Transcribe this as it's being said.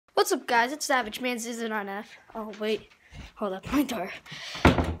What's up, guys? It's Savage Man Season 9F. Oh, wait. Hold up, my door.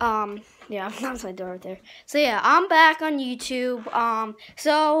 Yeah, that's my door right there. So, yeah, I'm back on YouTube. I'm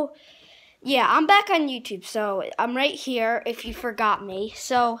back on YouTube. So, I'm right here if you forgot me.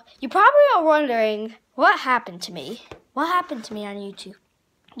 So, you probably are wondering, what happened to me? What happened to me on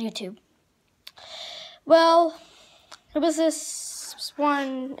YouTube? Well, it was this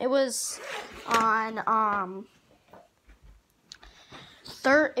one. It was on,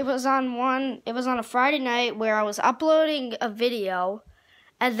 it was on a Friday night where I was uploading a video,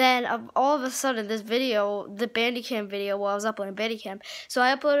 and then all of a sudden this video, the Bandicam video, I was uploading Bandicam, so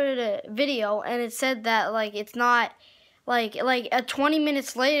I uploaded a video and it said that it's not like 20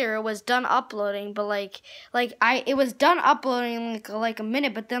 minutes later it was done uploading, but it was done uploading like a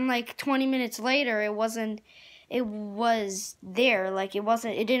minute, but then 20 minutes later it was there,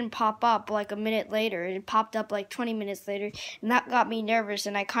 it didn't pop up a minute later. It popped up 20 minutes later, and that got me nervous,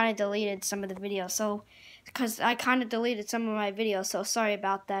 and I kind of deleted some of the videos, so sorry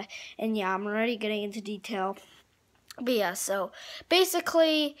about that. And yeah, I'm already getting into detail, but yeah, so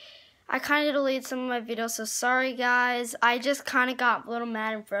basically I kind of deleted some of my videos, so sorry guys. I just kind of got a little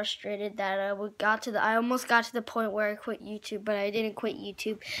mad and frustrated that I almost got to the point where I quit YouTube, but I didn't quit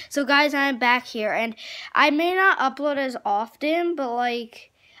YouTube. So guys, I'm back here, and I may not upload as often, but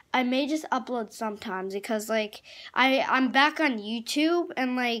I may just upload sometimes because I'm back on YouTube,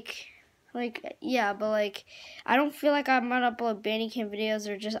 and yeah, but I don't feel like I'm gonna upload Bandicam videos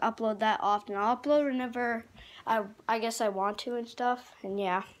or just upload that often. I'll upload whenever I guess I want to and stuff, and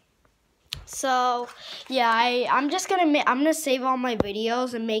yeah. So yeah, I'm gonna save all my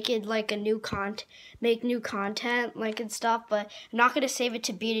videos and make it make new content and stuff, but I'm not gonna save it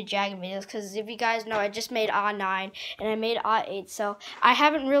to Beat a Dragon videos, because if you guys know, I just made A9 and I made A8, so I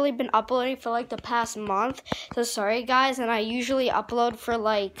haven't really been uploading for the past month. So sorry guys, and I usually upload for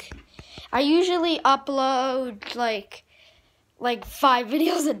like 5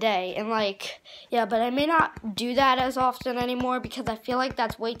 videos a day, and yeah, but I may not do that as often anymore because I feel like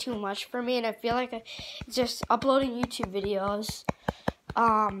that's way too much for me, and I feel like just uploading YouTube videos,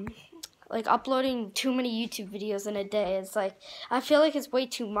 uploading too many YouTube videos in a day, it's I feel like it's way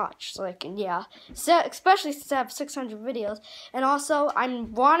too much, yeah, so, especially since I have 600 videos, and also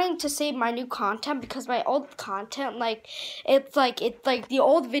I'm wanting to save my new content because my old content, the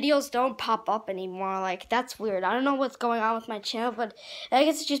old videos don't pop up anymore. That's weird. I don't know what's going on with my channel, but I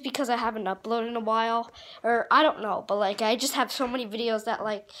guess it's just because I haven't uploaded in a while, or I don't know, but I just have so many videos that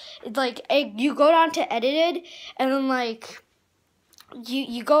you go down to edited, and then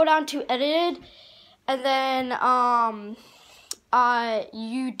you go down to edited, and then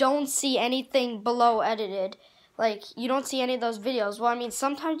you don't see anything below edited. You don't see any of those videos. Well, I mean,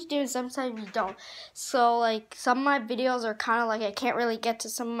 sometimes you do and sometimes you don't. So some of my videos are kind of I can't really get to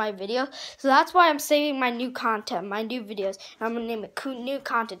some of my videos. So that's why I'm saving my new content, my new videos. And I'm gonna name it new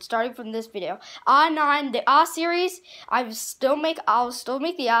content starting from this video. A9, the A series. I'll still make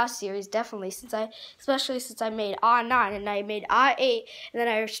the A series, definitely, especially since I made A9 and I made A8 and then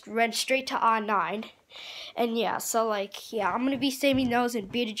I went straight to A9. And yeah, so yeah, I'm gonna be saving those and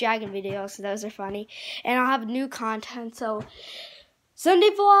Beat a Dragon videos, so those are funny, and I'll have new content. So Sunday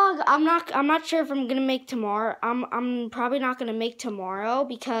vlog, I'm not sure if I'm gonna make tomorrow. I'm probably not gonna make tomorrow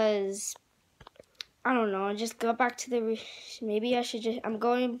because I don't know. Just go back to maybe I should just. I'm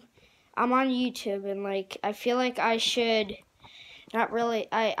on YouTube, and I feel like I should not really.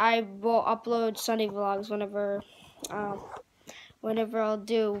 I will upload Sunday vlogs whenever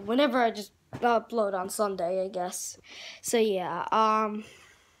I just upload on Sunday, I guess. So yeah,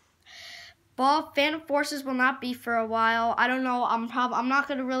 but Phantom Forces will not be for a while. I don't know. I'm not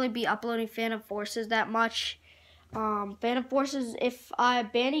gonna really be uploading Phantom Forces that much. Phantom Forces, if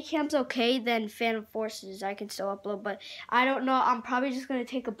Bandicam's okay, then Phantom Forces I can still upload, but I don't know. I'm probably just gonna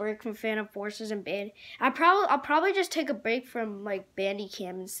take a break from Phantom Forces and I'll probably just take a break from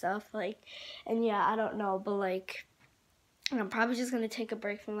Bandicam and stuff, and yeah, I don't know, but I'm probably just going to take a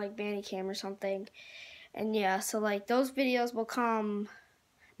break from Bandicam or something. And yeah, so those videos will come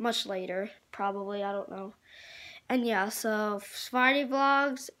much later, probably, I don't know. And yeah, so Friday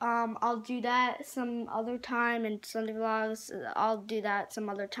vlogs, I'll do that some other time, and Sunday vlogs, I'll do that some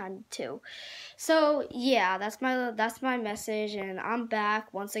other time too. So yeah, that's my message, and I'm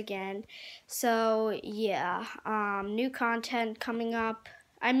back once again. So yeah, new content coming up.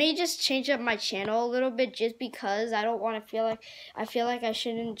 I may just change up my channel a little bit just because I don't want to I feel like I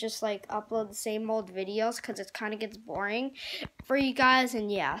shouldn't just upload the same old videos because it kind of gets boring for you guys.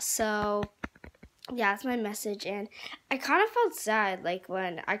 And yeah, so yeah, that's my message. And I kind of felt sad,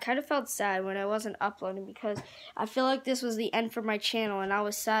 when I wasn't uploading, because I feel like this was the end for my channel, and I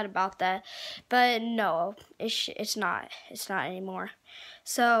was sad about that. But no, it's not anymore.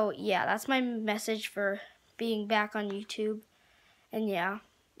 So yeah, that's my message for being back on YouTube. And yeah,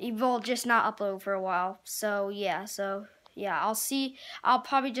 we'll just not upload for a while. So yeah, I'll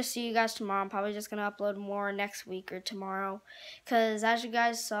probably just see you guys tomorrow. I'm probably just gonna upload more next week or tomorrow, cause as you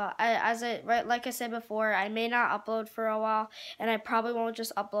guys saw, like I said before, I may not upload for a while, and I probably won't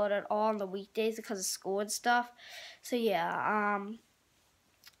just upload at all on the weekdays because of school and stuff. So yeah,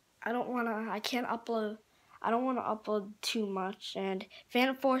 I don't wanna upload too much, and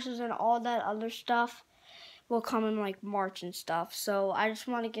Phantom Forces and all that other stuff will come in like March and stuff. So I just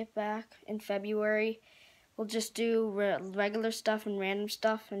want to get back in February. We'll just do regular stuff and random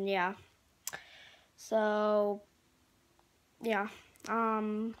stuff, and yeah. So yeah.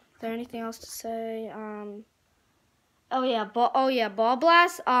 Is there anything else to say? Oh yeah, Ball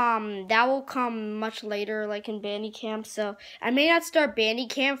Blast. That will come much later, like in Bandicamp. So I may not start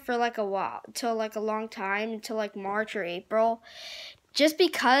Bandicamp for like a while, till like a long time, until like March or April. Just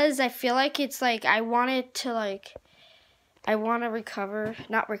because I feel like it's like I want to recover,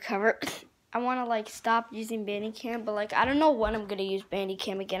 not recover. I want to like stop using Bandicam, but like I don't know when I'm gonna use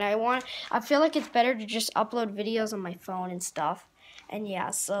Bandicam again. I feel like it's better to just upload videos on my phone and stuff. And yeah,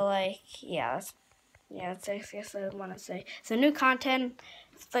 so like that's I guess I want to say. So new content,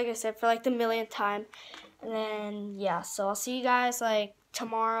 like I said, for like the millionth time. And then yeah, so I'll see you guys like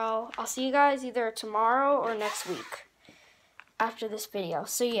tomorrow. I'll see you guys either tomorrow or next week after this video.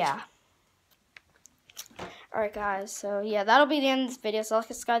 So yeah. Alright guys, so yeah, that'll be the end of this video. So let's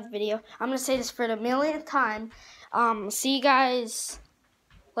get started the video. I'm gonna say this for the millionth time. See you guys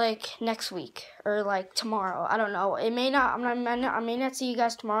like next week or like tomorrow. I don't know. It may not I may not see you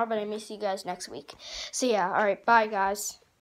guys tomorrow, but I may see you guys next week. So yeah, alright, bye guys.